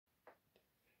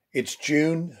It's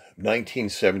June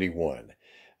 1971.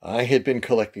 I had been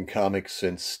collecting comics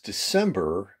since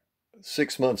December,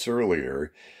 6 months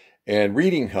earlier, and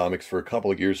reading comics for a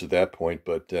couple of years at that point.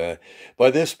 But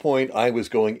by this point, I was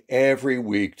going every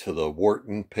week to the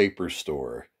Wharton Paper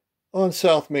Store on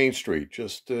South Main Street,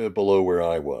 just below where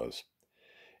I was.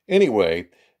 Anyway,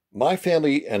 my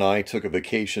family and I took a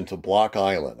vacation to Block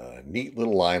Island, a neat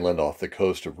little island off the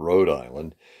coast of Rhode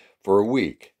Island, for a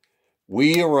week.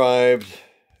 We arrived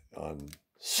on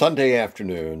Sunday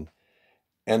afternoon,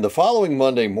 and the following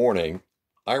Monday morning,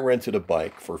 I rented a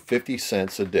bike for 50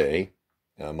 cents a day.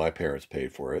 My parents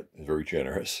paid for it, very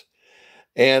generous.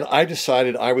 And I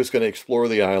decided I was going to explore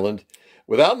the island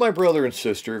without my brother and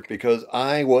sister because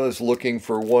I was looking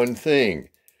for one thing: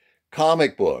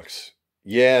 comic books.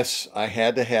 Yes, I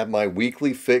had to have my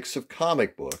weekly fix of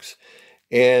comic books.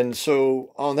 And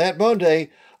so on that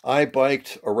Monday, I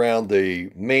biked around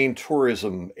the main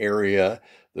tourism area,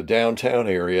 the downtown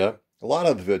area. A lot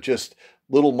of it just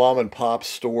little mom and pop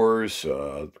stores,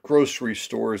 grocery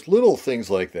stores, little things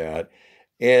like that.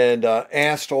 And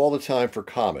asked all the time for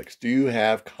comics. Do you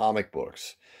have comic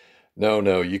books? No,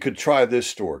 no, you could try this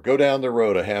store. Go down the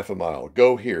road a half a mile.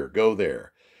 Go here, go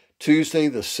there. Tuesday,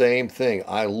 the same thing.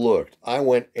 I looked. I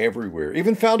went everywhere.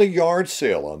 Even found a yard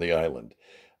sale on the island.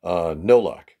 No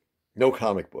luck. No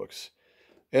comic books.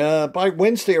 By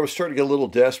Wednesday, I was starting to get a little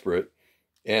desperate,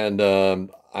 and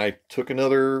I took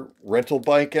another rental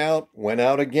bike out, went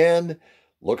out again,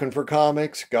 looking for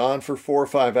comics, gone for 4 or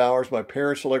 5 hours. My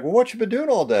parents were like, "Well, what you been doing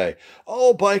all day?"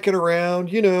 "Oh, biking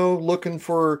around, looking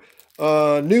for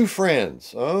new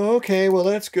friends." "Oh, okay, well,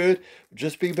 that's good.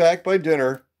 Just be back by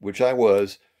dinner," which I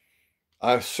was.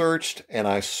 I searched and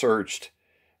I searched.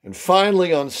 And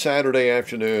finally, on Saturday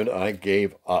afternoon, I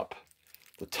gave up.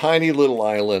 The tiny little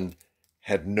island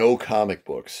had no comic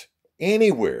books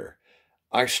anywhere.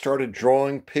 I started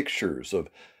drawing pictures of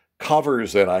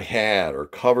covers that I had or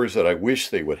covers that I wish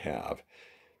they would have.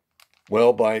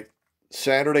 Well, by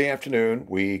Saturday afternoon,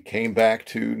 we came back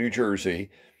to New Jersey,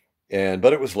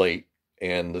 but it was late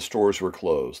and the stores were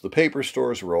closed. The paper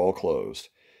stores were all closed.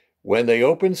 When they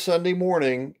opened Sunday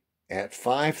morning at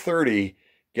 5:30,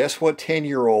 guess what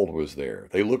 10-year-old was there?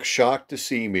 They looked shocked to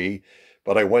see me,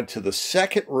 but I went to the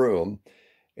second room,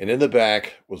 and in the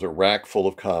back was a rack full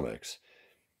of comics.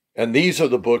 And these are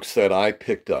the books that I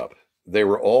picked up. They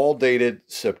were all dated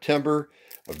September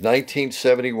of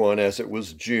 1971, as it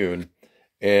was June,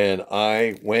 and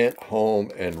I went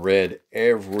home and read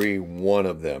every one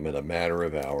of them in a matter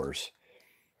of hours.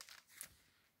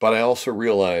 But I also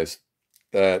realized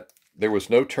that there was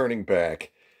no turning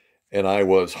back, and I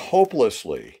was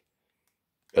hopelessly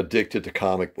addicted to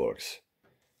comic books.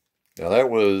 Now, that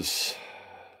was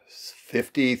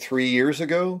 53 years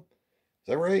ago. Is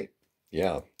that right?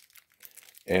 Yeah.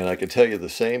 And I can tell you the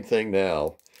same thing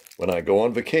now. When I go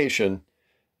on vacation,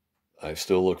 I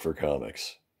still look for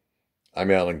comics.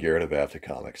 I'm Alan Garrett of AFTA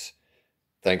Comics.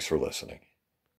 Thanks for listening.